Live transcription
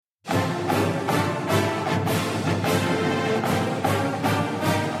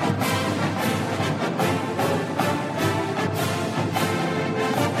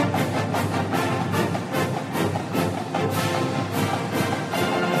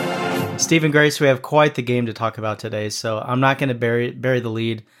Stephen Grace, we have quite the game to talk about today, so I'm not going to bury the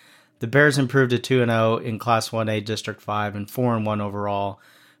lead. The Bears improved to 2-0 in Class 1A District 5 and 4-1 overall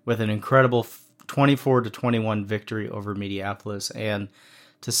with an incredible 24-21 victory over Mediapolis. And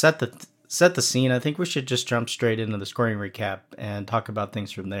to set the scene, I think we should just jump straight into the scoring recap and talk about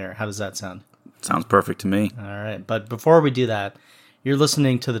things from there. How does that sound? Sounds perfect to me. All right, but before we do that, you're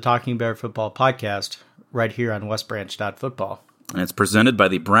listening to the Talking Bear Football Podcast right here on westbranch.football. And it's presented by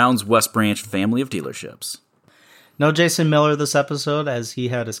the Browns West Branch family of dealerships. No Jason Miller this episode, as he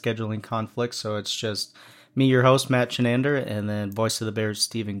had a scheduling conflict, so it's just me, your host, Matt Chenander, and then voice of the Bears,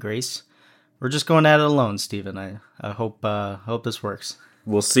 Stephen Grace. We're just going at it alone, Stephen. I hope this works.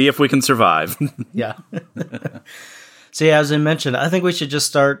 We'll see if we can survive. Yeah. So yeah, as I mentioned, I think we should just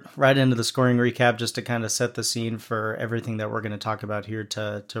start right into the scoring recap just to kind of set the scene for everything that we're going to talk about here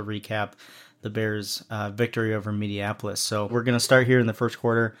to recap the Bears' victory over Mediapolis. So we're going to start here in the first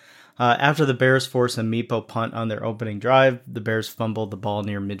quarter. After the Bears forced a Meepo punt on their opening drive, the Bears fumbled the ball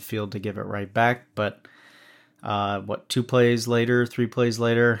near midfield to give it right back. But 3 plays later,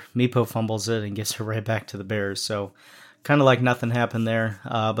 Meepo fumbles it and gives it right back to the Bears. So kind of like nothing happened there.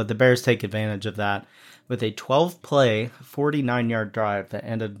 But the Bears take advantage of that with a 12-play, 49-yard drive that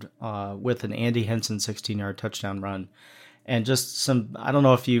ended with an Andy Henson 16-yard touchdown run. And just I don't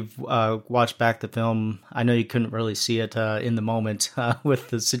know if you've watched back the film. I know you couldn't really see it in the moment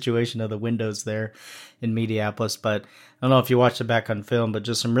with the situation of the windows there in Mediapolis, but I don't know if you watched it back on film, but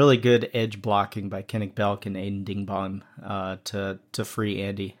just some really good edge blocking by Kennick Belk and Aiden Dingbaum to free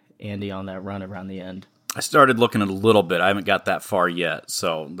Andy on that run around the end. I started looking at a little bit. I haven't got that far yet,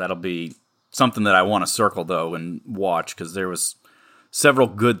 so that'll be something that I want to circle, though, and watch, because there was several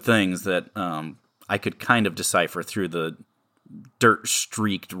good things that I could kind of decipher through the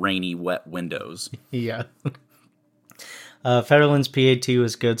dirt-streaked, rainy, wet windows. Yeah. Federland's PAT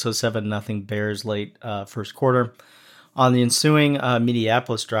was good, so 7-0 Bears late first quarter. On the ensuing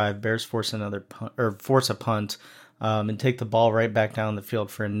Mediapolis drive, Bears force a punt and take the ball right back down the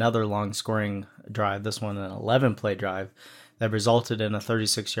field for another long scoring drive. This one an 11-play drive that resulted in a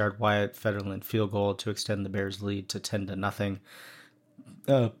 36-yard Wyatt Federland field goal to extend the Bears' lead to 10-0.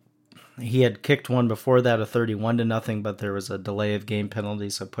 He had kicked one before that, a 31-0, but there was a delay of game penalty,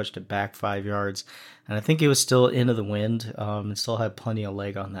 so pushed it back 5 yards. And I think he was still into the wind and still had plenty of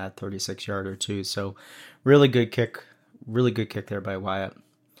leg on that 36-yarder too. So really good kick there by Wyatt.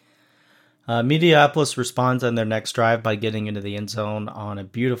 Mediapolis responds on their next drive by getting into the end zone on a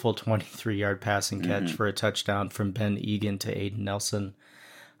beautiful 23-yard passing catch for a touchdown from Ben Egan to Aiden Nelson.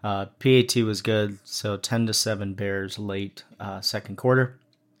 PAT was good, so 10-7 Bears late second quarter.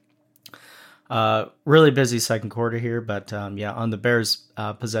 Really busy second quarter here, but on the Bears'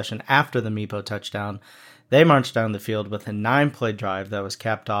 possession after the Meepo touchdown, they marched down the field with a 9-play drive that was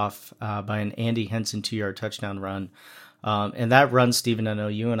capped off by an Andy Henson 2-yard touchdown run. And that run, Stephen, I know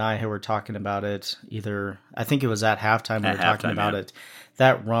you and I were talking about it I think it was at halftime we were talking about it.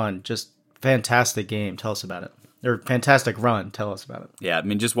 That run, just fantastic game. Tell us about it. Or fantastic run. Tell us about it. Yeah, I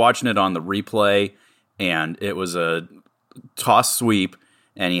mean, just watching it on the replay, and it was a toss sweep,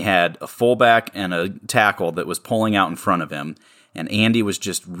 and he had a fullback and a tackle that was pulling out in front of him. And Andy was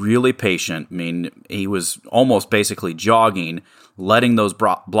just really patient. I mean, he was almost basically jogging, letting those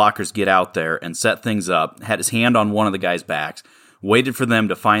blockers get out there and set things up, had his hand on one of the guys' backs, waited for them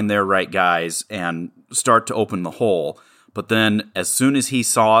to find their right guys and start to open the hole. But then as soon as he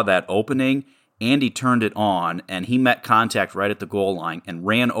saw that opening, Andy turned it on, and he met contact right at the goal line and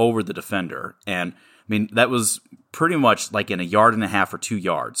ran over the defender. And, I mean, that was pretty much like in a yard and a half or 2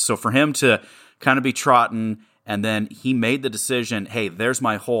 yards. So for him to kind of be trotting, and then he made the decision, hey, there's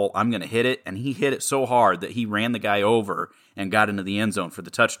my hole, I'm going to hit it. And he hit it so hard that he ran the guy over and got into the end zone for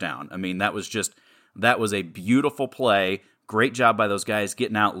the touchdown. I mean, that was a beautiful play. Great job by those guys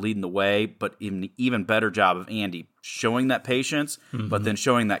getting out, leading the way, but even better job of Andy showing that patience, but then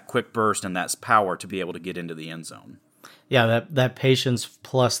showing that quick burst and that power to be able to get into the end zone. Yeah, that patience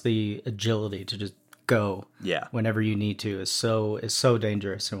plus the agility to just go whenever you need to is so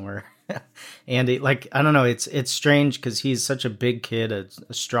dangerous. And we're Andy, like, I don't know, it's strange because he's such a big kid, a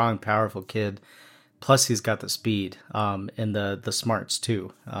strong, powerful kid. Plus he's got the speed and the smarts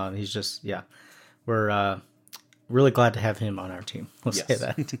too. He's just, we're really glad to have him on our team. We'll say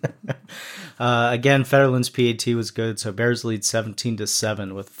that. Again, Federland's PAT was good, so Bears lead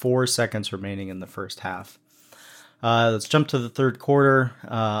 17-7 with 4 seconds remaining in the first half. Let's jump to the third quarter.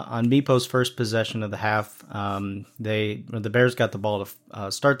 On Meepo's first possession of the half, the Bears got the ball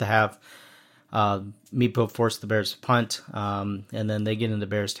to start the half. Meepo forced the Bears to punt, and then they get into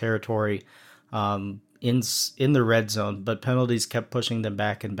Bears territory. in the red zone, but penalties kept pushing them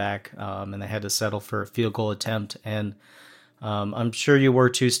back and back, and they had to settle for a field goal attempt. And I'm sure you were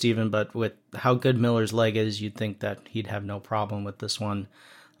too, Stephen, but with how good Miller's leg is, you'd think that he'd have no problem with this one.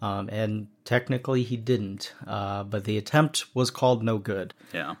 And technically he didn't, but the attempt was called no good.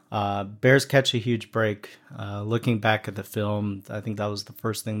 Yeah. Bears catch a huge break. Looking back at the film, I think that was the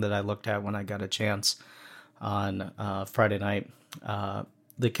first thing that I looked at when I got a chance on Friday night.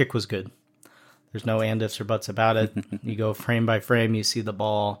 The kick was good. There's no and ifs or buts about it. You go frame by frame, you see the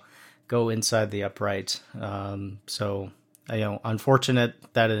ball go inside the upright. So, unfortunate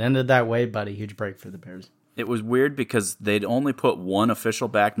that it ended that way, but a huge break for the Bears. It was weird because they'd only put one official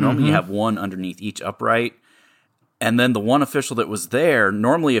back. Normally you have one underneath each upright. And then the one official that was there,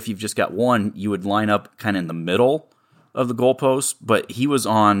 normally if you've just got one, you would line up kind of in the middle of the goalpost. But he was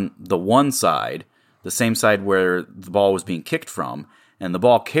on the one side, the same side where the ball was being kicked from. And the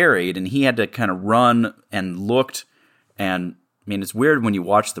ball carried, and he had to kind of run and looked. And, I mean, it's weird when you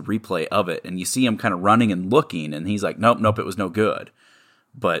watch the replay of it, and you see him kind of running and looking, and he's like, nope, it was no good.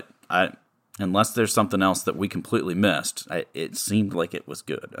 But unless there's something else that we completely missed, it seemed like it was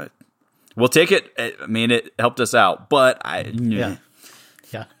good. We'll take it. I mean, it helped us out, but Yeah.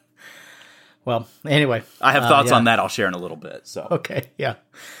 Well, anyway. I have thoughts on that I'll share in a little bit. So Okay, yeah.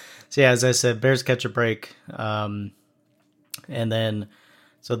 So, as I said, Bears catch a break. And then,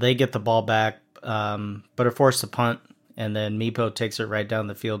 so they get the ball back, but are forced to punt. And then Meepo takes it right down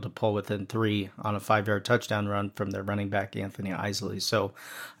the field to pull within 3 on a 5-yard touchdown run from their running back, Anthony Isley. So,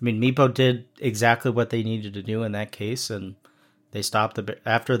 I mean, Meepo did exactly what they needed to do in that case. And they stopped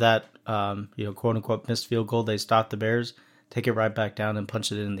after that, quote unquote missed field goal, they stopped the Bears, take it right back down and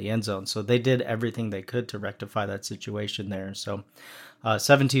punch it in the end zone. So they did everything they could to rectify that situation there. So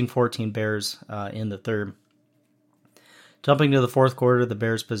 17-14 Bears in the third. Jumping to the fourth quarter, the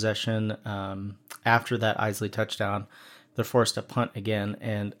Bears' possession, after that Isley touchdown, they're forced to punt again.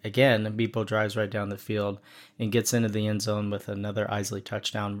 And again, Meepo drives right down the field and gets into the end zone with another Isley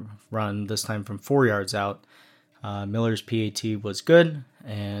touchdown run, this time from 4 yards out. Miller's PAT was good,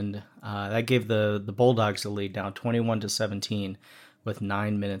 and that gave the Bulldogs the lead down 21-17 with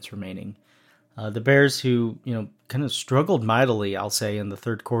 9 minutes remaining. The Bears, who kind of struggled mightily, I'll say, in the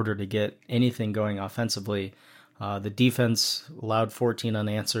third quarter to get anything going offensively. The defense allowed 14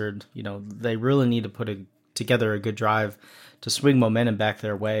 unanswered. They really need to put together a good drive to swing momentum back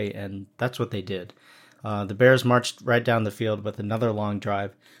their way, and that's what they did. The Bears marched right down the field with another long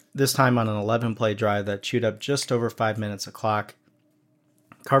drive, this time on an 11-play drive that chewed up just over 5 minutes of clock.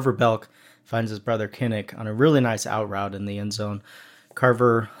 Carver Belk finds his brother Kinnick on a really nice out route in the end zone.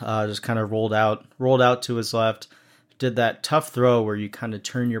 Carver just kind of rolled out to his left, did that tough throw where you kind of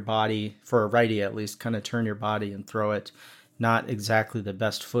turn your body, for a righty at least, kind of turn your body and throw it. Not exactly the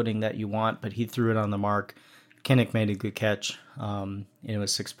best footing that you want, but he threw it on the mark. Kinnick made a good catch, and it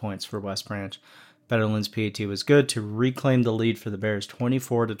was 6 points for West Branch. Federland's PAT was good to reclaim the lead for the Bears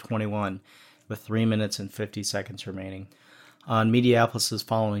 24-21 with 3 minutes and 50 seconds remaining. On Mediapolis's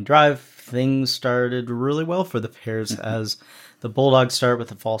following drive, things started really well for the Bears as the Bulldogs start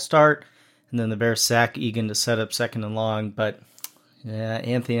with a false start, and then the Bears sack Egan to set up second and long, but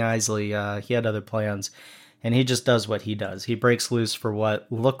Anthony Isley, he had other plans, and he just does what he does. He breaks loose for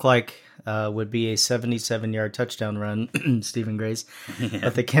what looked like would be a 77-yard touchdown run, Stephen Grace,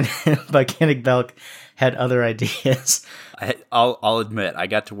 but Kinnick Belk had other ideas. I'll admit, I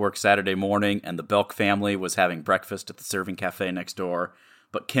got to work Saturday morning, and the Belk family was having breakfast at the Serving Cafe next door,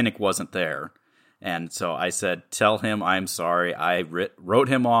 but Kinnick wasn't there. And so I said, tell him I'm sorry. I wrote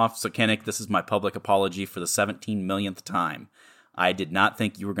him off. So, Kinnick, this is my public apology for the 17 millionth time. I did not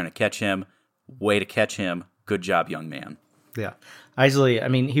think you were going to catch him. Way to catch him. Good job, young man. Yeah. Isley, I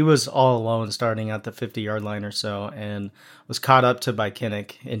mean, he was all alone starting at the 50-yard line or so and was caught up to by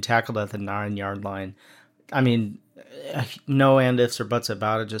Kinnick and tackled at the 9-yard line. I mean, no and ifs or buts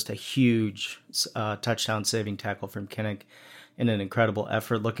about it. Just a huge touchdown-saving tackle from Kinnick in an incredible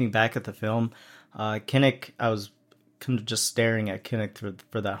effort. Looking back at the film, Kinnick, I was kind of just staring at Kinnick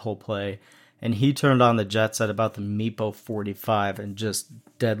for that whole play, and he turned on the jets at about the Meepo 45 and just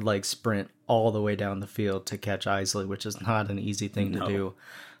dead leg sprint all the way down the field to catch Isley, which is not an easy thing to do.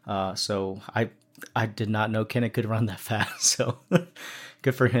 So I did not know Kinnick could run that fast, so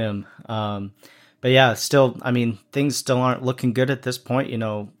good for him. But yeah, still, I mean, things still aren't looking good at this point.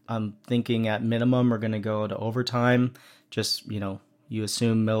 I'm thinking at minimum we're going to go to overtime. Just, you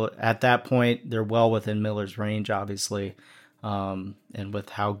assume Miller, at that point, they're well within Miller's range, obviously. And with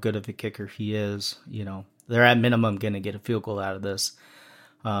how good of a kicker he is, they're at minimum going to get a field goal out of this.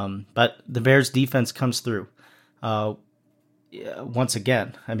 But the Bears defense comes through. once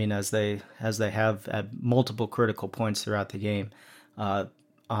again, I mean, as they have at multiple critical points throughout the game,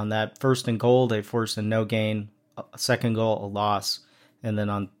 on that first and goal, they forced a no gain, a second goal, a loss, and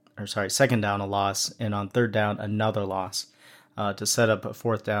then second down, a loss, and on third down, another loss, to set up a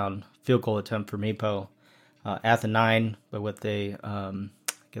fourth down field goal attempt for Meepo at the 9, but with I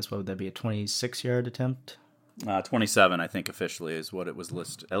guess what would that be, a 26-yard attempt? 27, I think, officially is what it was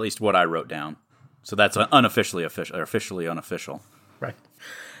listed, at least what I wrote down. So that's unofficially official, or officially unofficial. Right.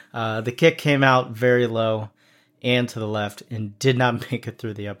 The kick came out very low and to the left and did not make it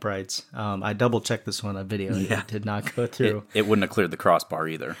through the uprights. I double-checked this one on video. Yeah. It did not go through. It wouldn't have cleared the crossbar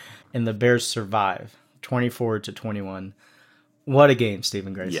either. And the Bears survive, 24-21. What a game,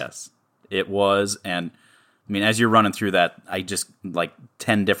 Stephen Grace. Yes, it was. And, I mean, as you're running through that, I just,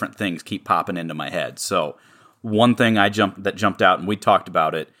 10 different things keep popping into my head. So one thing that jumped out, and we talked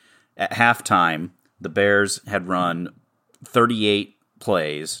about it, at halftime, the Bears had run 38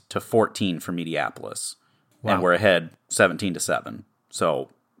 plays to 14 for Mediapolis. Wow. And we're ahead 17-7. So,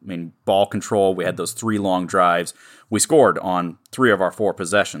 I mean, ball control, we had those 3 long drives. We scored on 3 of our 4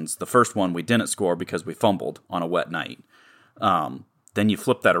 possessions. The first one we didn't score because we fumbled on a wet night. Then you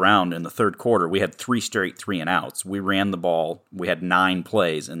flip that around in the third quarter. We had 3 straight 3-and-outs. We ran the ball. We had 9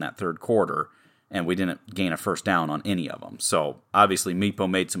 plays in that third quarter, and we didn't gain a first down on any of them. So, obviously, Meepo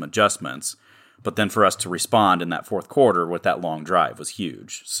made some adjustments. But then for us to respond in that fourth quarter with that long drive was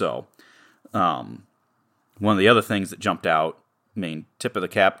huge. So, one of the other things that jumped out, I mean, tip of the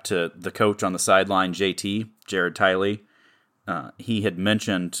cap to the coach on the sideline, JT, Jared Tiley. He had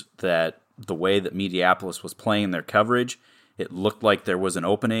mentioned that the way that Mediapolis was playing their coverage, it looked like there was an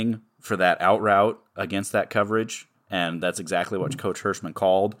opening for that out route against that coverage, and that's exactly what Coach Hirschman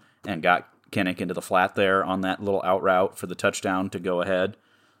called and got Kinnick into the flat there on that little out route for the touchdown to go ahead.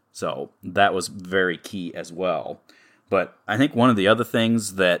 So that was very key as well. But I think one of the other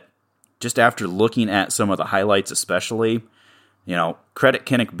things that, just after looking at some of the highlights especially, credit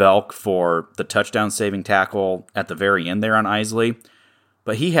Kinnick Belk for the touchdown-saving tackle at the very end there on Isley.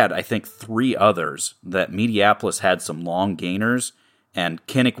 But he had, I think, 3 others that Mediapolis had some long gainers, and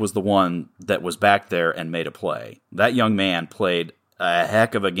Kinnick was the one that was back there and made a play. That young man played a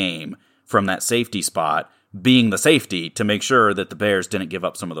heck of a game from that safety spot, being the safety to make sure that the Bears didn't give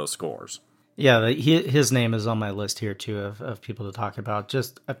up some of those scores. Yeah, his name is on my list here, too, of people to talk about.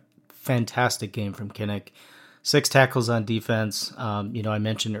 Just a fantastic game from Kinnick. 6 tackles on defense. I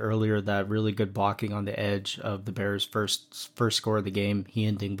mentioned earlier that really good blocking on the edge of the Bears' first score of the game. He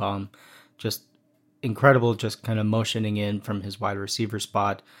and Dingbaum, just incredible, just kind of motioning in from his wide receiver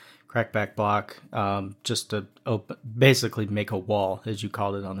spot, crackback block, just to basically make a wall, as you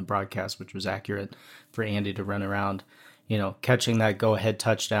called it on the broadcast, which was accurate for Andy to run around. Catching that go-ahead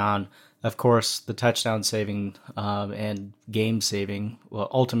touchdown. Of course, the touchdown-saving and game-saving,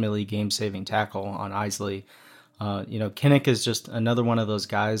 ultimately game-saving tackle on Isley. Kinnick is just another one of those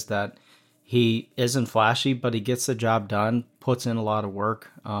guys that he isn't flashy, but he gets the job done, puts in a lot of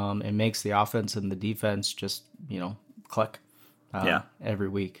work, and makes the offense and the defense just, click every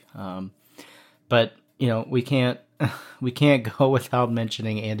week. But we can't go without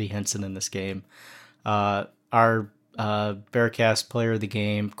mentioning Andy Henson in this game. Our Bearcast player of the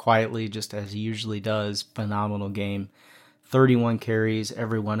game, quietly, just as he usually does, phenomenal game. 31 carries,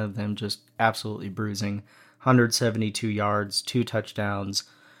 every one of them just absolutely bruising. 172 yards, 2 touchdowns,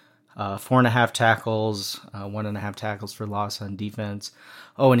 4.5 tackles, 1.5 tackles for loss on defense.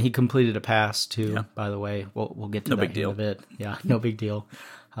 Oh, and he completed a pass too, by the way. We'll get to that in a bit. Yeah, no big deal.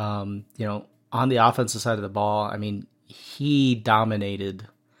 On the offensive side of the ball, I mean, he dominated.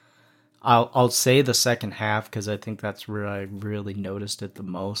 I'll say the second half because I think that's where I really noticed it the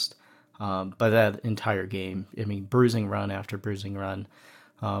most. But that entire game, I mean, bruising run after bruising run.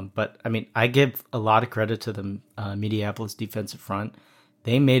 But, I mean, I give a lot of credit to the Mediapolis defensive front.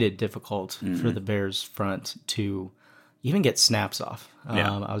 They made it difficult for the Bears front to even get snaps off.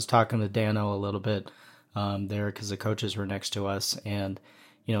 I was talking to Dano a little bit there because the coaches were next to us. And,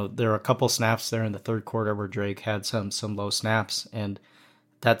 there were a couple snaps there in the third quarter where Drake had some low snaps. And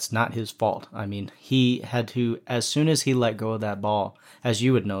that's not his fault. I mean, he had to, as soon as he let go of that ball, as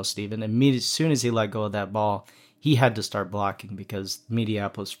you would know, Stephen, as soon as he let go of that ball, he had to start blocking because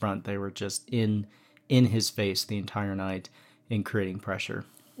Mediapolis front, they were just in his face the entire night and creating pressure.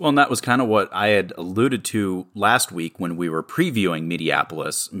 Well, and that was kind of what I had alluded to last week when we were previewing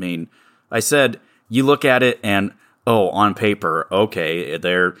Mediapolis. I mean, I said, you look at it and, on paper, okay,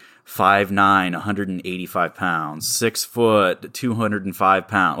 they're 5'9", 185 pounds, 6 foot, 205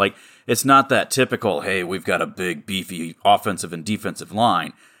 pounds. Like, it's not that typical, hey, we've got a big, beefy offensive and defensive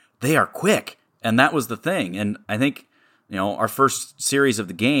line. They are quick. And that was the thing. And I think, our first series of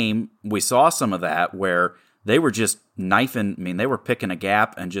the game, we saw some of that where they were just knifing. I mean, they were picking a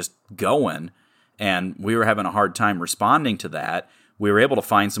gap and just going, and we were having a hard time responding to that. We were able to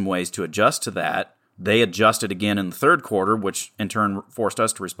find some ways to adjust to that. They adjusted again in the third quarter, which in turn forced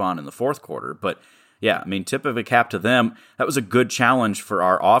us to respond in the fourth quarter. But yeah, I mean, tip of a cap to them. That was a good challenge for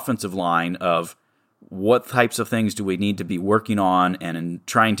our offensive line of what types of things do we need to be working on and in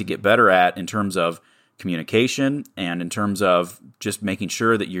trying to get better at in terms of communication and in terms of just making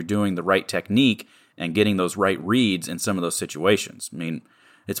sure that you're doing the right technique and getting those right reads in some of those situations. I mean,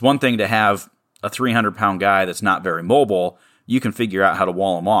 it's one thing to have a 300-pound guy that's not very mobile. You can figure out how to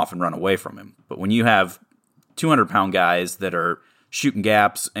wall him off and run away from him. But when you have 200-pound guys that are shooting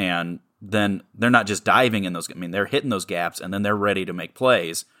gaps and then they're not just diving in those, I mean, they're hitting those gaps and then they're ready to make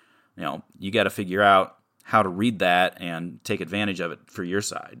plays. You got to figure out how to read that and take advantage of it for your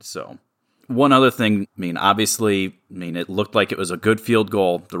side. So one other thing, I mean, obviously, it looked like it was a good field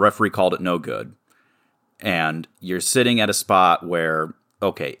goal. The referee called it no good. And you're sitting at a spot where,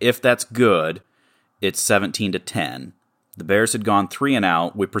 okay, if that's good, it's 17-10. The Bears had gone 3 and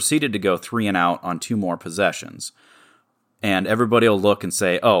out. We proceeded to go 3 and out on 2 more possessions. And everybody will look and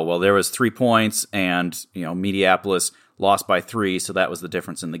say, oh, well, there was 3 points and, Minneapolis lost by 3, so that was the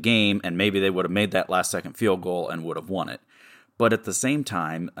difference in the game, and maybe they would have made that last-second field goal and would have won it. But at the same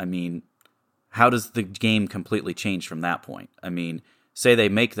time, I mean, how does the game completely change from that point? I mean, say they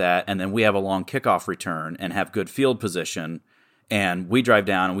make that, and then we have a long kickoff return and have good field position, and we drive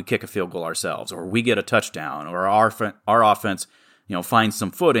down and we kick a field goal ourselves, or we get a touchdown, or our offense, finds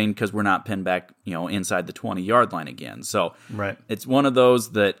some footing because we're not pinned back, inside the 20-yard line again. So right. It's one of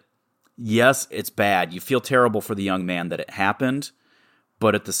those that, yes, it's bad. You feel terrible for the young man that it happened,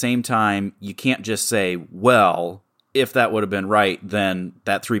 but at the same time, you can't just say, well, if that would have been right, then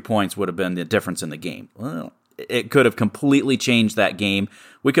that 3 points would have been the difference in the game. Well, it could have completely changed that game.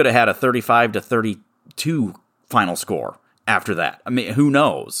 We could have had a 35-32 final score after that. I mean, who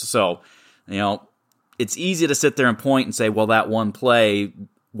knows? So, it's easy to sit there and point and say, well, that one play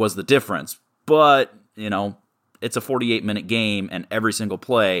was the difference. But, it's a 48-minute game, and every single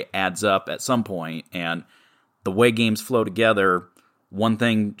play adds up at some point. And the way games flow together, one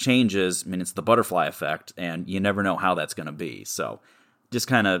thing changes. It's the butterfly effect, and you never know how that's going to be. So just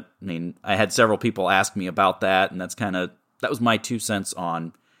kind of, I had several people ask me about that, and that was my 2 cents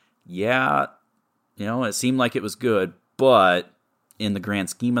on, yeah, it seemed like it was good, but in the grand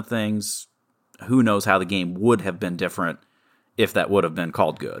scheme of things, who knows how the game would have been different if that would have been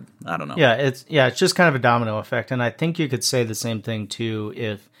called good. I don't know. Yeah, it's just kind of a domino effect, and I think you could say the same thing too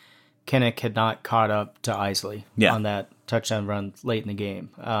if Kinnick had not caught up to Isley on that touchdown run late in the game.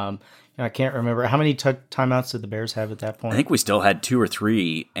 I can't remember how many timeouts did the Bears have at that point. I think we still had 2 or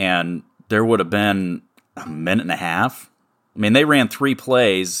 3, and there would have been a minute and a half. They ran 3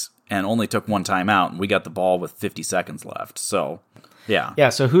 plays and only took 1 timeout, and we got the ball with 50 seconds left. So, yeah. Yeah,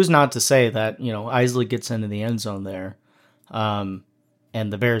 so who's not to say that, Isley gets into the end zone there, and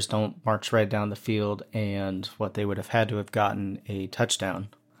the Bears don't march right down the field, and what they would have had to have gotten a touchdown.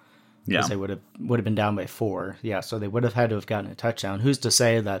 Because they would have been down by 4. Yeah, so they would have had to have gotten a touchdown. Who's to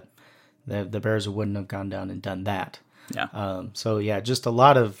say that the Bears wouldn't have gone down and done that? Yeah. So yeah, just a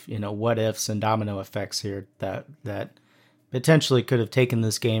lot of what ifs and domino effects here that potentially could have taken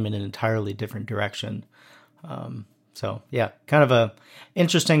this game in an entirely different direction. So yeah, kind of a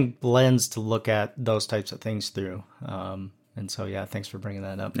interesting lens to look at those types of things through. And so yeah, thanks for bringing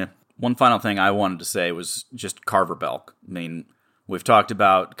that up. Yeah. One final thing I wanted to say was just Carver Belk. We've talked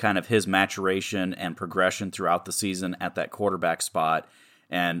about kind of his maturation and progression throughout the season at that quarterback spot.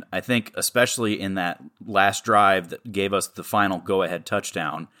 And I think especially in that last drive that gave us the final go-ahead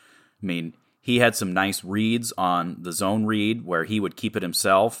touchdown, he had some nice reads on the zone read where he would keep it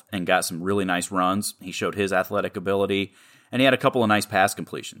himself and got some really nice runs. He showed his athletic ability, and he had a couple of nice pass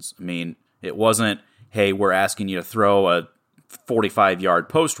completions. It wasn't, hey, we're asking you to throw a 45-yard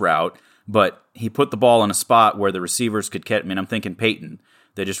post route, but he put the ball in a spot where the receivers could catch. I'm thinking Peyton.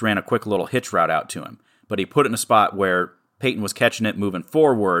 They just ran a quick little hitch route out to him. But he put it in a spot where Peyton was catching it, moving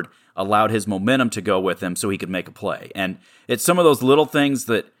forward, allowed his momentum to go with him so he could make a play. And it's some of those little things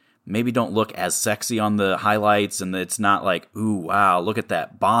that maybe don't look as sexy on the highlights, and it's not like, ooh, wow, look at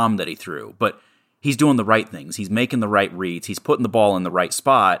that bomb that he threw. But he's doing the right things. He's making the right reads. He's putting the ball in the right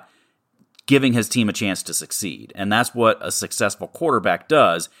spot, giving his team a chance to succeed. And that's what a successful quarterback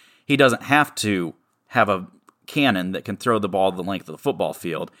does. He doesn't have to have a cannon that can throw the ball the length of the football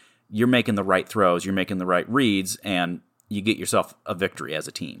field. You're making the right throws, you're making the right reads, and you get yourself a victory as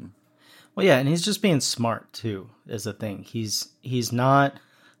a team. Well, yeah, and he's just being smart, too, is the thing. He's not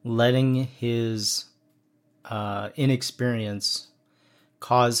letting his inexperience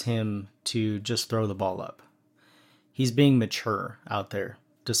cause him to just throw the ball up. He's being mature out there,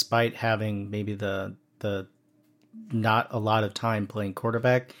 despite having maybe the not a lot of time playing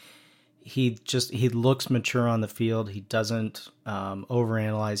quarterback. He looks mature on the field. He doesn't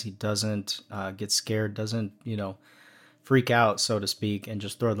overanalyze. He doesn't get scared. Doesn't freak out, so to speak, and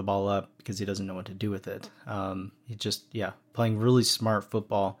just throw the ball up because he doesn't know what to do with it. He just playing really smart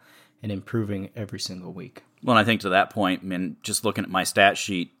football and improving every single week. Well, I think to that point, I mean, just looking at my stat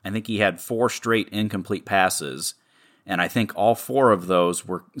sheet, I think he had 4 straight incomplete passes, and I think all 4 of those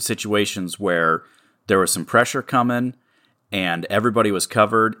were situations where there was some pressure coming, and everybody was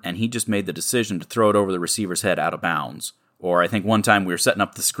covered, and he just made the decision to throw it over the receiver's head out of bounds. Or I think one time we were setting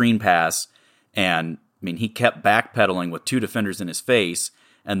up the screen pass, and I mean, he kept backpedaling with 2 defenders in his face,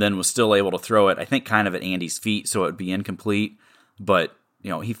 and then was still able to throw it, I think, kind of at Andy's feet, so it would be incomplete. But,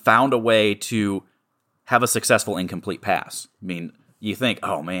 he found a way to have a successful incomplete pass. I mean, you think,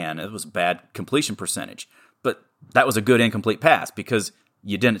 oh man, it was a bad completion percentage. But that was a good incomplete pass because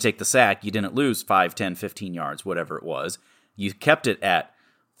you didn't take the sack, you didn't lose 5, 10, 15 yards, whatever it was. You kept it at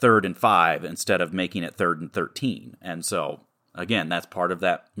 3rd and 5 instead of making it 3rd and 13. And so, again, that's part of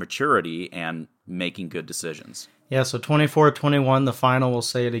that maturity and making good decisions. Yeah, so 24-21, the final, we'll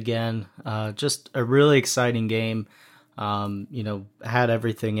say it again. Just a really exciting game. Had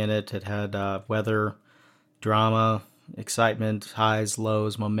everything in it. It had weather, drama, excitement, highs,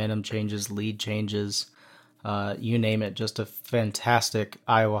 lows, momentum changes, lead changes, you name it. Just a fantastic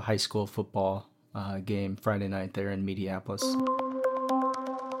Iowa high school football game Friday night there in Mediapolis.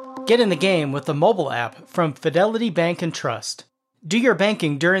 Get in the game with the mobile app from Fidelity Bank and Trust. Do your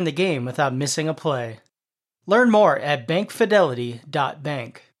banking during the game without missing a play. Learn more at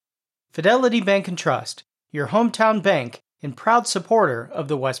bankfidelity.bank. Fidelity Bank and Trust, your hometown bank and proud supporter of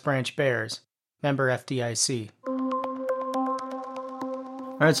the West Branch Bears. Member FDIC. All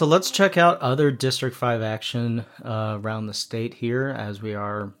right, so let's check out other District 5 action around the state here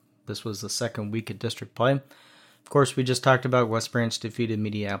this was the second week of district play. Of course, we just talked about West Branch defeated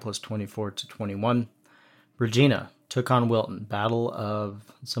Mediapolis 24-21. Regina took on Wilton, battle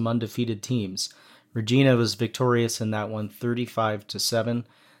of some undefeated teams. Regina was victorious in that one 35-7.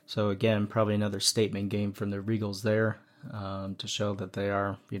 So again, probably another statement game from the Regals there to show that they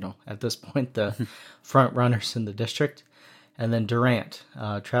are, at this point, the front runners in the district. And then Durant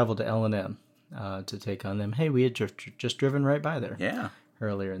traveled to L&M to take on them. Hey, we had just driven right by there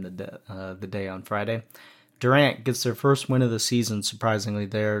earlier in the day on Friday. Durant gets their first win of the season, surprising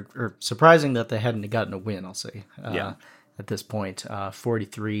that they hadn't gotten a win, I'll say, at this point,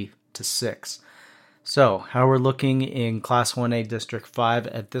 43-6. So, how we're looking in Class 1A District 5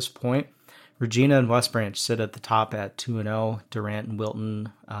 at this point. Regina and West Branch sit at the top at 2-0. Durant and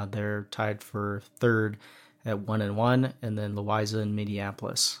Wilton, they're tied for third at 1-1. And then Louisa and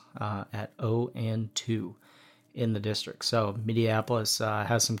Mediapolis at 0-2 in the district. So, Mediapolis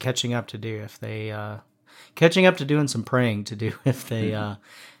has some catching up to do and some praying to do if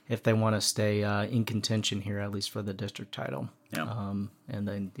they want to stay in contention here, at least for the district title. Yeah. And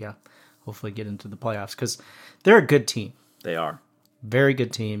then, hopefully get into the playoffs because they're a good team. They are. Very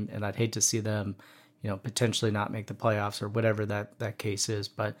good team, and I'd hate to see them, potentially not make the playoffs or whatever that case is.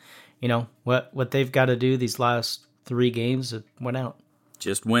 But, what they've got to do these last 3 games, it went out.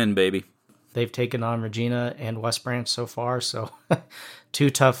 Just win, baby. They've taken on Regina and West Branch so far, so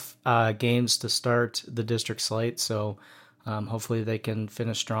 2 tough games to start the district slate. So hopefully they can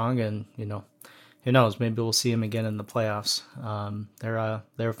finish strong, and who knows? Maybe we'll see them again in the playoffs.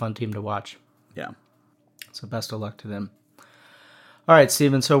 They're a fun team to watch. Yeah. So best of luck to them. All right,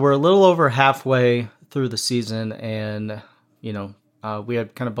 Steven. So we're a little over halfway through the season, and we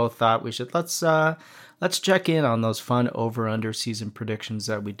had kind of both thought we should let's check in on those fun over/under season predictions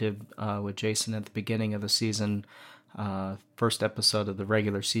that we did with Jason at the beginning of the season, first episode of the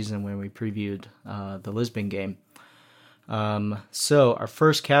regular season when we previewed the Lisbon game. So our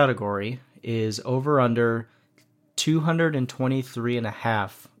first category is over/under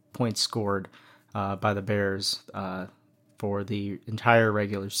 223.5 points scored by the Bears for the entire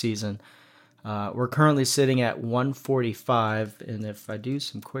regular season. We're currently sitting at 145, and if I do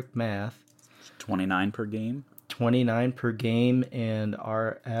some quick math, 29 per game. 29 per game, and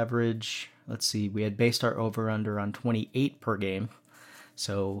our average, let's see, we had based our over/under on 28 per game.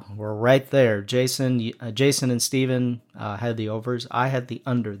 So we're right there. Jason and Steven had the overs. I had the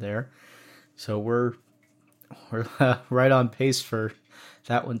under there. So we're right on pace for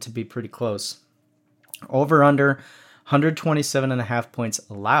that one to be pretty close. Over/under 127.5 points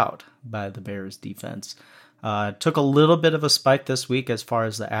allowed by the Bears defense. Took a little bit of a spike this week as far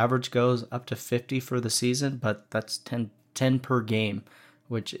as the average goes, up to 50 for the season, but that's 10 per game,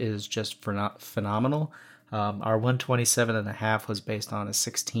 which is just phenomenal. Our 127.5 was based on a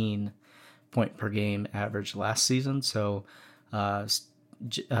 16 point per game average last season. So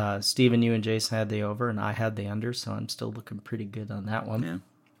Steven, you and Jason had the over, and I had the under, so I'm still looking pretty good on that one. Yeah.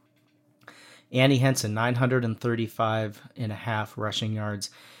 Andy Henson, 935.5 rushing yards.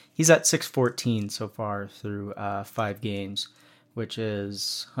 He's at 614 so far through 5 games, which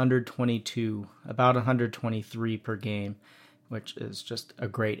is 122, about 123 per game, which is just a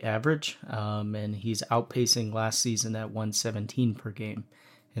great average. And he's outpacing last season at 117 per game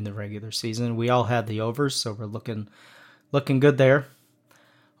in the regular season. We all had the overs, so we're looking good there.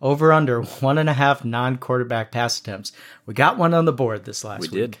 Over under 1.5 non-quarterback pass attempts. We got one on the board this last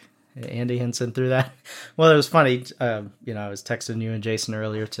week. We did. Andy Henson threw that. Well, it was funny. I was texting you and Jason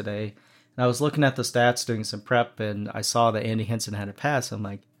earlier today, and I was looking at the stats, doing some prep, and I saw that Andy Henson had a pass. I'm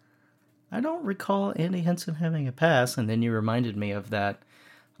like, I don't recall Andy Henson having a pass. And then you reminded me of that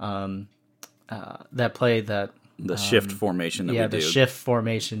that play that the shift formation that we do. Yeah, the shift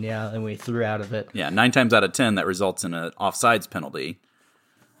formation. Yeah, and we threw out of it. Yeah, 9 times out of 10 that results in an offsides penalty.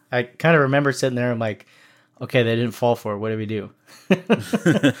 I kind of remember sitting there. I'm like, okay, they didn't fall for it. What do we do?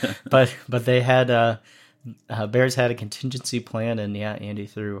 but they had Bears had a contingency plan, and yeah, Andy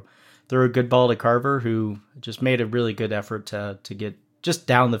threw a good ball to Carver, who just made a really good effort to get just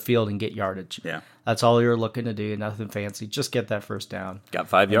down the field and get yardage. Yeah, that's all you're looking to do. Nothing fancy. Just get that first down. Got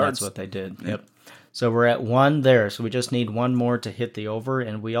 5 yards. That's what they did. Yep. So we're at 1 there. So we just need one more to hit the over,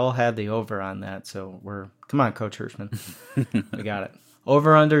 and we all had the over on that. So come on, Coach Hirschman, we got it.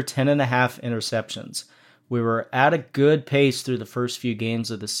 Over under 10.5 interceptions. We were at a good pace through the first few games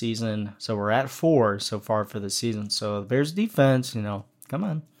of the season, so we're at 4 so far for the season. So Bears defense, come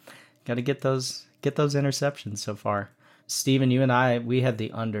on, got to get those interceptions so far. Steven, you and I, we had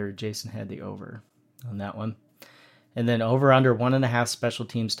the under. Jason had the over on that one, and then over under 1.5 special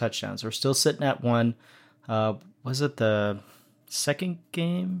teams touchdowns. We're still sitting at 1. Was it the second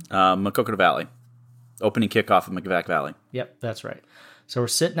game? Maquoketa Valley, opening kickoff of McVac Valley. Yep, that's right. So we're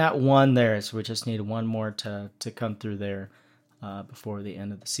sitting at 1 there, so we just need one more to come through there before the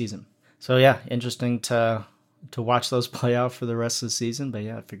end of the season. So yeah, interesting to watch those play out for the rest of the season. But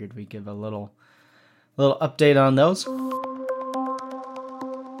yeah, I figured we'd give a little update on those.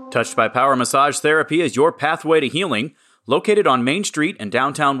 Touched by Power Massage Therapy is your pathway to healing. Located on Main Street in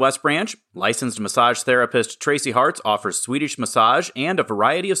downtown West Branch, licensed massage therapist Tracy Hartz offers Swedish massage and a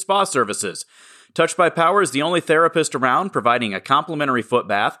variety of spa services. Touched by Power is the only therapist around providing a complimentary foot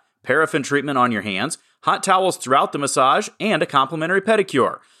bath, paraffin treatment on your hands, hot towels throughout the massage, and a complimentary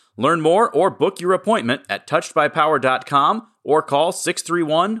pedicure. Learn more or book your appointment at touchedbypower.com or call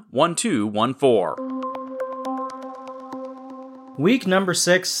 631-1214. Week number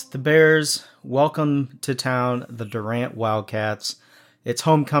 6, the Bears welcome to town the Durant Wildcats. It's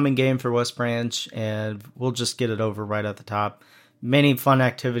homecoming game for West Branch, and we'll just get it over right at the top. Many fun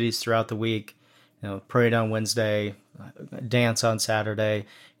activities throughout the week. Parade on Wednesday, dance on Saturday.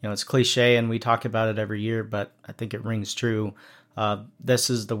 It's cliche and we talk about it every year, but I think it rings true.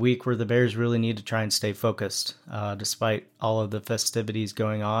 This is the week where the Bears really need to try and stay focused, despite all of the festivities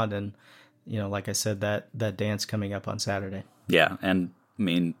going on. And, like I said, that dance coming up on Saturday. Yeah. And I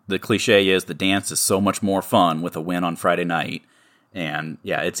mean, the cliche is the dance is so much more fun with a win on Friday night. And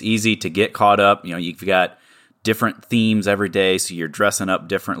yeah, it's easy to get caught up. You've got different themes every day, so you're dressing up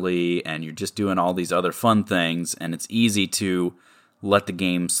differently and you're just doing all these other fun things, and it's easy to let the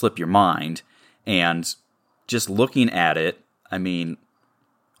game slip your mind. And just looking at it, I mean,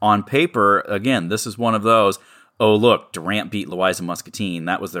 on paper, again, this is one of those, oh, look, Durant beat Louisa Muscatine.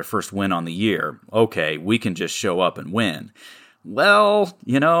 That was their first win on the year. Okay, we can just show up and win. Well,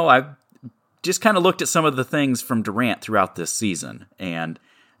 I've just kind of looked at some of the things from Durant throughout this season, and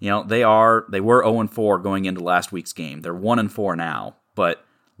they were 0-4 going into last week's game. They're 1-4 now, but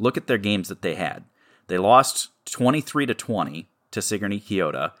look at their games that they had. They lost 23-20 to Sigourney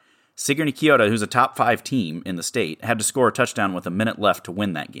Keota. Sigourney Keota, who's a top 5 team in the state, had to score a touchdown with a minute left to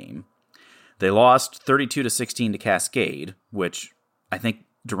win that game. They lost 32-16 to Cascade, which I think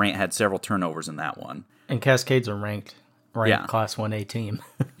Durant had several turnovers in that one. And Cascade's a ranked Class 1A team.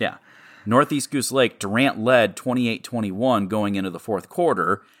 Yeah. Northeast Goose Lake, Durant led 28-21 going into the fourth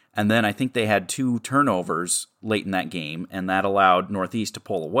quarter, and then I think they had 2 turnovers late in that game, and that allowed Northeast to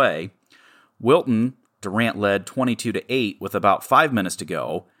pull away. Wilton, Durant led 22-8 with about 5 minutes to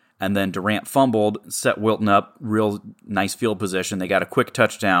go, and then Durant fumbled, set Wilton up, real nice field position. They got a quick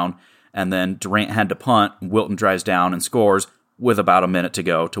touchdown, and then Durant had to punt. Wilton drives down and scores with about a minute to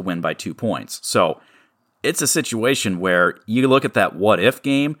go to win by 2 points. So it's a situation where you look at that what if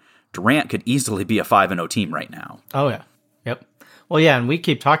game, Durant could easily be a 5-0 team right now. Oh, yeah. Yep. Well, yeah, and we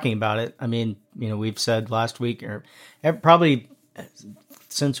keep talking about it. I mean, we've said last week, or probably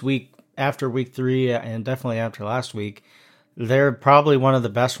since after week 3, and definitely after last week, they're probably one of the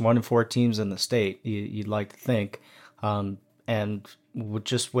best 1-4 teams in the state, you'd like to think. And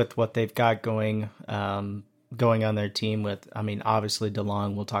just with what they've got going on their team with, I mean, obviously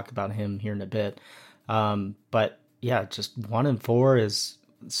DeLong, we'll talk about him here in a bit. But yeah, just 1-4 is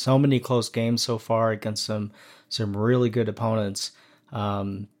so many close games so far against some really good opponents.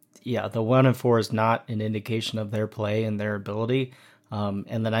 Yeah, the 1-4 is not an indication of their play and their ability.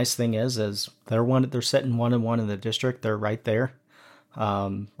 And the nice thing is they're sitting 1-1 in the district. They're right there,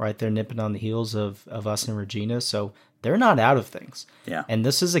 nipping on the heels of us and Regina. So they're not out of things. Yeah. And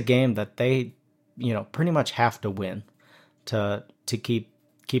this is a game that they, pretty much have to win to keep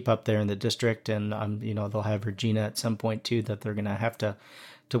up there in the district. And, they'll have Regina at some point too, that they're going to have to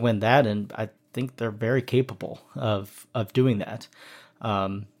win that. And I think they're very capable of doing that.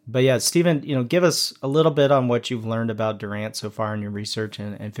 But yeah, Stephen, give us a little bit on what you've learned about Durant so far in your research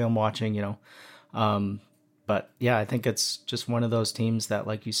and film watching, but yeah, I think it's just one of those teams that,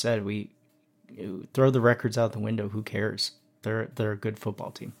 like you said, we throw the records out the window. Who cares? They're a good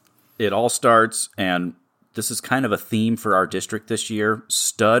football team. It all starts, and this is kind of a theme for our district this year,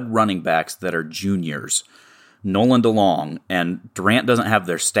 stud running backs that are juniors. Nolan DeLong, and Durant doesn't have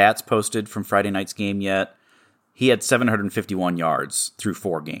their stats posted from Friday night's game yet. He had 751 yards through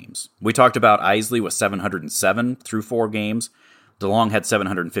 4 games. We talked about Isley with 707 through 4 games. DeLong had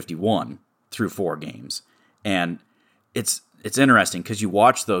 751 through 4 games. And it's interesting because you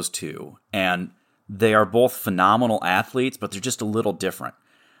watch those two, and they are both phenomenal athletes, but they're just a little different.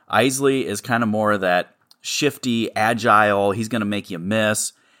 Isley is kind of more of that shifty, agile, he's going to make you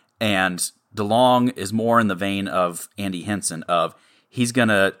miss. And DeLong is more in the vein of Andy Henson of he's going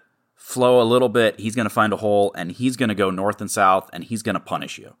to flow a little bit, he's going to find a hole, and he's going to go north and south, and he's going to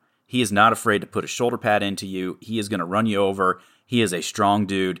punish you. He is not afraid to put a shoulder pad into you. He is going to run you over. He is a strong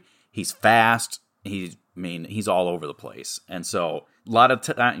dude. He's fast. He's all over the place. And so a lot of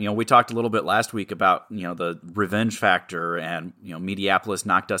we talked a little bit last week about, the revenge factor and, Mediapolis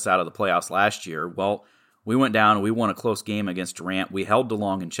knocked us out of the playoffs last year. Well, we went down and we won a close game against Durant. We held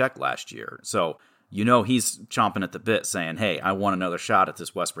DeLong in check last year. So, he's chomping at the bit saying, hey, I want another shot at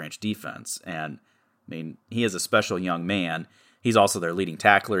this West Branch defense. And, he is a special young man. He's also their leading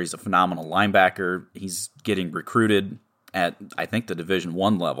tackler. He's a phenomenal linebacker. He's getting recruited at, I think, the Division I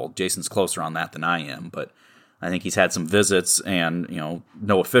level. Jason's closer on that than I am, but I think he's had some visits and,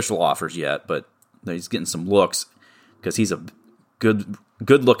 no official offers yet, but he's getting some looks because he's a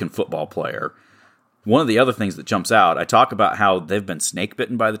good-looking football player. One of the other things that jumps out, I talk about how they've been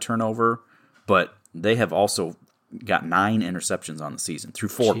snake-bitten by the turnover, but they have also got 9 interceptions on the season through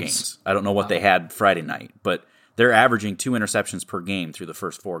 4 games. I don't know what they had Friday night, but they're averaging 2 interceptions per game through the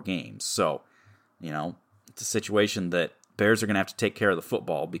first 4 games. So, it's a situation that Bears are going to have to take care of the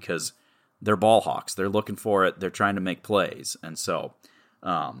football because they're ball hawks. They're looking for it. They're trying to make plays. And so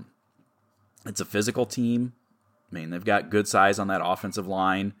it's a physical team. They've got good size on that offensive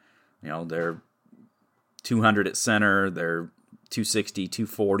line. They're 200 at center. They're 260,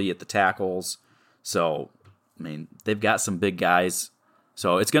 240 at the tackles. So, they've got some big guys.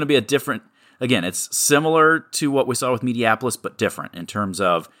 So it's going to be a different, again, it's similar to what we saw with Mediapolis, but different in terms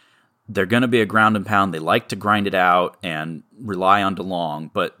of they're going to be a ground and pound. They like to grind it out and rely on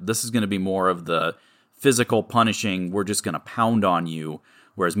DeLong, but this is going to be more of the physical punishing. We're just going to pound on you,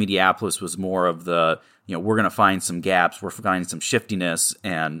 whereas Mediapolis was more of the, we're going to find some gaps. We're finding some shiftiness,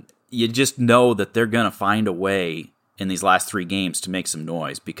 and you just know that they're going to find a way in these last 3 games to make some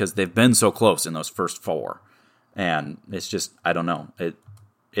noise because they've been so close in those first 4. And it's just, I don't know.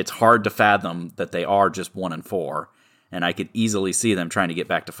 It's hard to fathom that they are just 1-4. And I could easily see them trying to get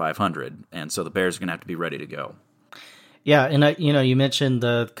back to 500. And so the Bears are going to have to be ready to go. Yeah, and you mentioned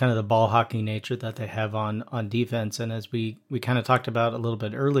the kind of the ball hockey nature that they have on defense. And as we kind of talked about a little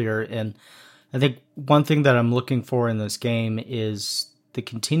bit earlier, and I think one thing that I'm looking for in this game is the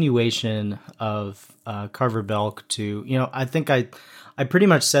continuation of Carver Belk to, I think I pretty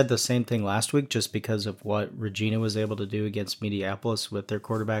much said the same thing last week just because of what Regina was able to do against Mediapolis with their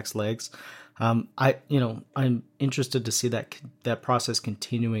quarterback's legs. I'm interested to see that process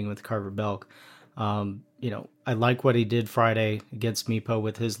continuing with Carver Belk. I like what he did Friday against Meepo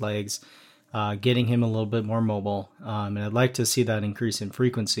with his legs, getting him a little bit more mobile. And I'd like to see that increase in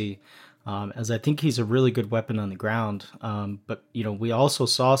frequency, as I think he's a really good weapon on the ground. But we also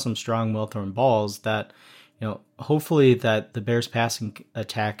saw some strong, well-thrown balls that, hopefully that the Bears passing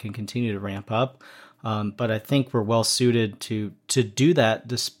attack can continue to ramp up. But I think we're well suited to do that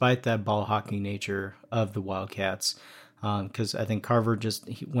despite that ball hockey nature of the Wildcats. Because I think Carver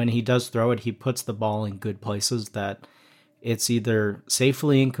when he does throw it, he puts the ball in good places that it's either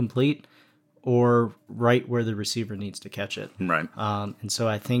safely incomplete or right where the receiver needs to catch it. Right. And so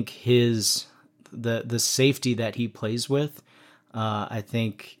I think the safety that he plays with, I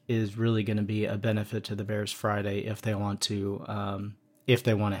think is really going to be a benefit to the Bears Friday if they want to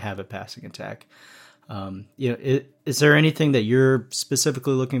have a passing attack. Is there anything that you're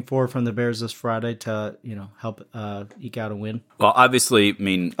specifically looking for from the Bears this Friday to help eke out a win? Well, obviously, I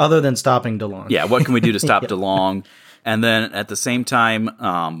mean, other than stopping DeLong. Yeah, what can we do to stop DeLong? And then at the same time,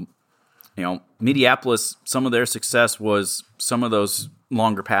 Mediapolis, some of their success was some of those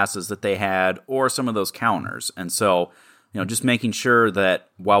longer passes that they had or some of those counters. And so, just making sure that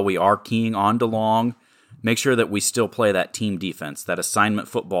while we are keying on DeLong, make sure that we still play that team defense, that assignment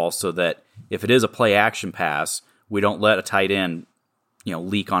football, so that if it is a play action pass, we don't let a tight end,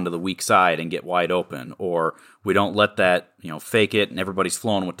 leak onto the weak side and get wide open, or we don't let that, fake it and everybody's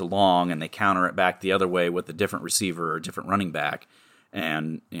flowing with DeLong and they counter it back the other way with a different receiver or a different running back.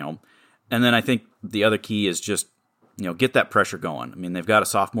 And, and then I think the other key is just, get that pressure going. I mean, they've got a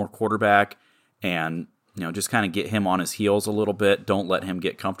sophomore quarterback and, just kind of get him on his heels a little bit. Don't let him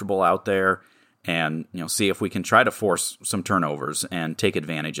get comfortable out there and, see if we can try to force some turnovers and take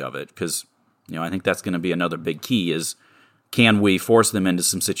advantage of it. Because, I think that's going to be another big key is, can we force them into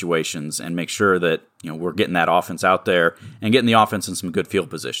some situations and make sure that, we're getting that offense out there and getting the offense in some good field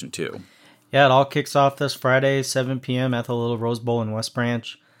position too. Yeah, it all kicks off this Friday, 7 p.m. at the Little Rose Bowl in West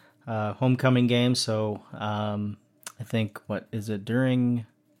Branch. Homecoming game, so I think, what is it, during...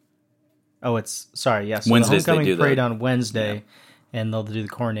 Oh, it's... Sorry, yes. Yeah, so Wednesdays the homecoming they do parade that. on Wednesday, Yeah. And they'll do the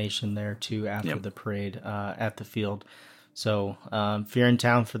coronation there, too, after Yep. the parade at the field. So if you're in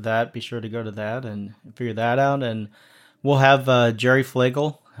town for that, be sure to go to that and figure that out. And we'll have Jerry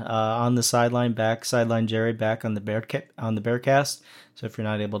Flagel on the sideline Jerry back on the Bearcast. So if you're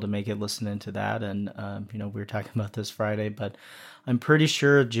not able to make it, listen into that. And we were talking about this Friday, but I'm pretty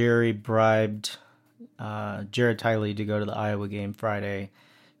sure Jerry bribed Jared Tiley to go to the Iowa game Friday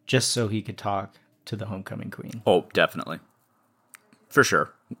just so he could talk to the homecoming queen. Oh, definitely. For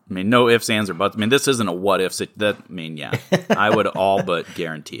sure. I mean, no ifs, ands, or buts. I mean, this isn't a what if. Yeah, I would all but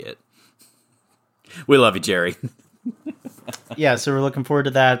guarantee it. We love you, Jerry. Yeah, so we're looking forward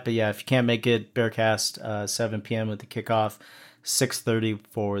to that. But yeah, if you can't make it, Bearcast 7 p.m. with the kickoff, 6:30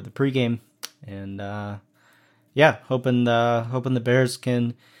 for the pregame, and hoping the Bears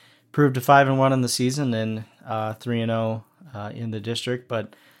can prove to 5-1 in the season and 3-0 in the district.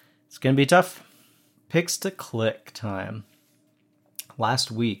 But it's gonna be tough. Picks to click time.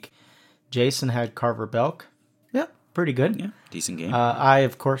 Last week, Jason had Carver Belk. Yeah, pretty good. Yeah, decent game. I,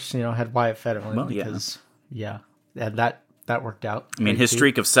 of course, had Wyatt Federline Well, because that worked out. I mean, his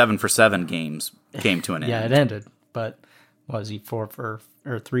streak of 7 for 7 games came to an end. Yeah, it ended. But was he 3 for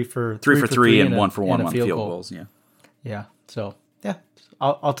 3 and 1 for 1 on field goals? Yeah. Yeah. So yeah,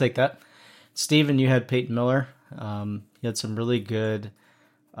 I'll take that. Steven, you had Peyton Miller. You had some really good.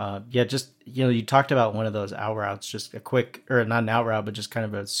 You talked about one of those out routes, just a quick, or not an out route, but just kind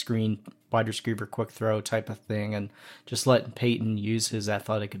of a wide receiver quick throw type of thing, and just letting Peyton use his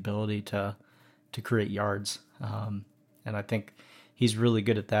athletic ability to create yards. And I think he's really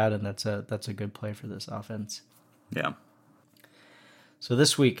good at that, and that's a good play for this offense. Yeah. So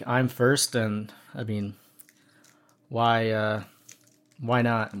this week I'm first, and I mean, why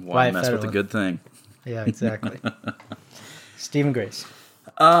not? Why mess with a good thing? Yeah, exactly. Stephen Grace.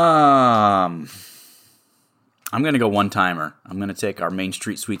 I'm going to go one-timer. I'm going to take our Main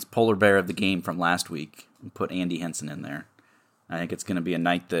Street Sweets polar bear of the game from last week and put Andy Henson in there. I think it's going to be a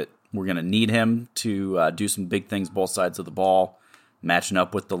night that we're going to need him to do some big things both sides of the ball, matching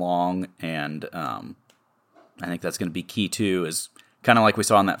up with DeLong, and I think that's going to be key too, is kind of like we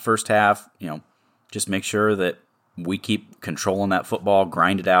saw in that first half, just make sure that we keep controlling that football,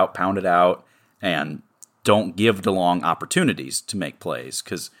 grind it out, pound it out, and don't give DeLong opportunities to make plays,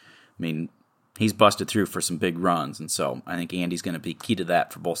 because, I mean, he's busted through for some big runs, and so I think Andy's going to be key to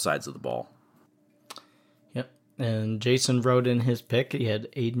that for both sides of the ball. Yep, and Jason wrote in his pick, he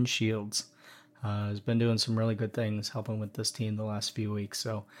had Aiden Shields. He's been doing some really good things, helping with this team the last few weeks,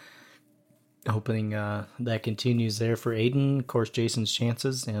 so hoping that continues there for Aiden, of course, Jason's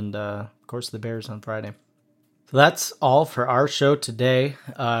chances, and of course the Bears on Friday. So that's all for our show today.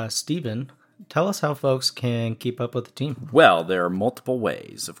 Stephen, tell us how folks can keep up with the team. Well, there are multiple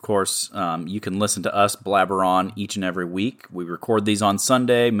ways. Of course, you can listen to us blabber on each and every week. We record these on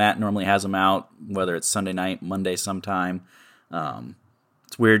Sunday. Matt normally has them out, whether it's Sunday night, Monday sometime.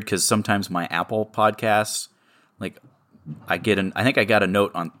 It's weird because sometimes my Apple podcasts, like I think I got a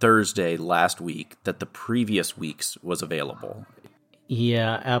note on Thursday last week that the previous week's was available.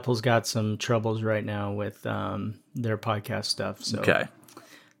 Yeah, Apple's got some troubles right now with their podcast stuff. So, Okay.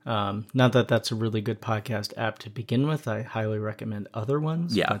 Not that that's a really good podcast app to begin with. I highly recommend other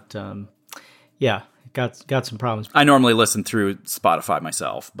ones. Yeah. But yeah, got some problems. I normally listen through Spotify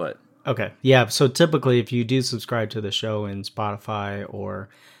myself, but Okay. Yeah. So typically, if you do subscribe to the show in Spotify or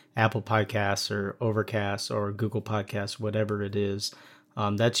Apple Podcasts or Overcast or Google Podcasts, whatever it is,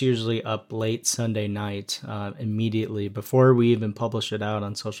 that's usually up late Sunday night, immediately before we even publish it out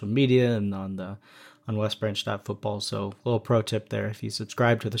on social media and on westbranch.football. So little pro tip there: if you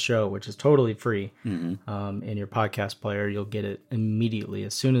subscribe to the show, which is totally free, in your podcast player, you'll get it immediately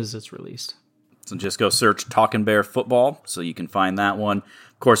as soon as it's released. so just go search Talkin' Bear Football so you can find that one.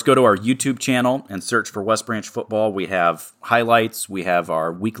 Of course, go to our YouTube channel and search for West Branch Football. We have highlights, we have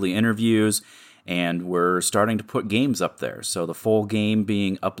our weekly interviews, and we're starting to put games up there. So the full game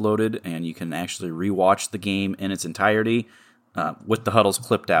being uploaded, and you can actually rewatch the game in its entirety with the huddles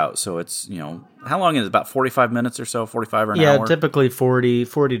clipped out. So it's, how long is it? About 45 minutes or so, 45 or an hour? Yeah, typically 40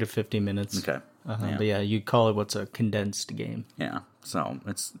 to 50 minutes. Okay. Yeah. But yeah, you'd call it what's a condensed game. Yeah, so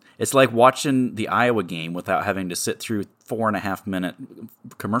it's like watching the Iowa game without having to sit through 4.5-minute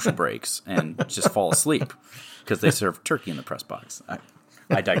commercial breaks and just fall asleep because they serve turkey in the press box.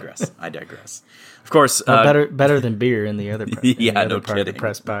 I digress. Of course, Better than beer in the other part, no part of the kidding.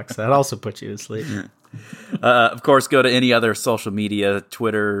 press box. That also puts you to sleep. Of course, go to any other social media,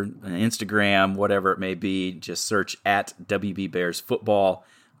 Twitter, Instagram, whatever it may be. Just search at WB Bears Football.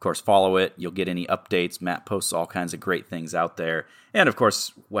 Of course, follow it. You'll get any updates. Matt posts all kinds of great things out there. And, of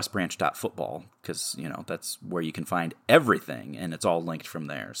course, westbranch.football, because, that's where you can find everything, and it's all linked from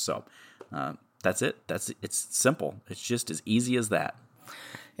there. So that's it. It's simple. It's just as easy as that.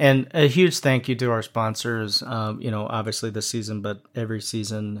 And a huge thank you to our sponsors, obviously this season, but every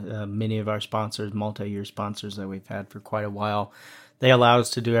season, many of our sponsors, multi-year sponsors that we've had for quite a while, they allow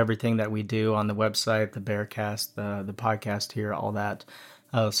us to do everything that we do on the website, the Bearcast, the podcast here, all that.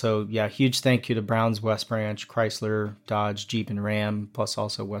 So, huge thank you to Browns West Branch, Chrysler, Dodge, Jeep, and Ram, plus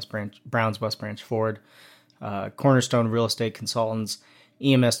also Browns West Branch Ford, Cornerstone Real Estate Consultants,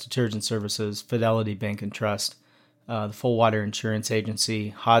 EMS Detergent Services, Fidelity Bank and Trust, the Full Water Insurance Agency,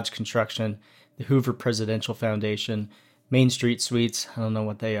 Hodge Construction, the Hoover Presidential Foundation, Main Street Suites. I don't know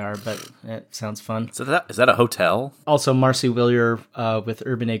what they are, but it sounds fun. So is that a hotel? Also, Marcy Willier with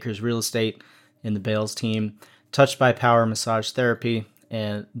Urban Acres Real Estate and the Bales team, Touched by Power Massage Therapy,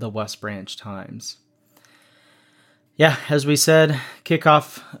 and the West Branch Times. Yeah, as we said,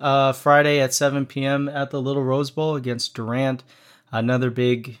 kickoff Friday at 7 p.m. at the Little Rose Bowl against Durant. Another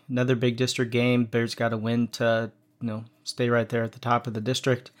big district game. Bears got to win to stay right there at the top of the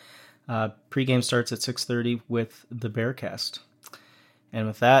district. Pregame starts at 6:30 with the Bearcast. And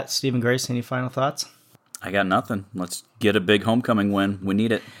with that, Stephen Grace, any final thoughts? I got nothing. Let's get a big homecoming win. We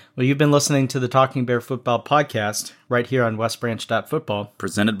need it. Well, you've been listening to the Talking Bear Football Podcast right here on westbranch.football.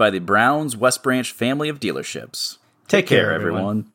 Presented by the Browns West Branch family of dealerships. Take care, everyone.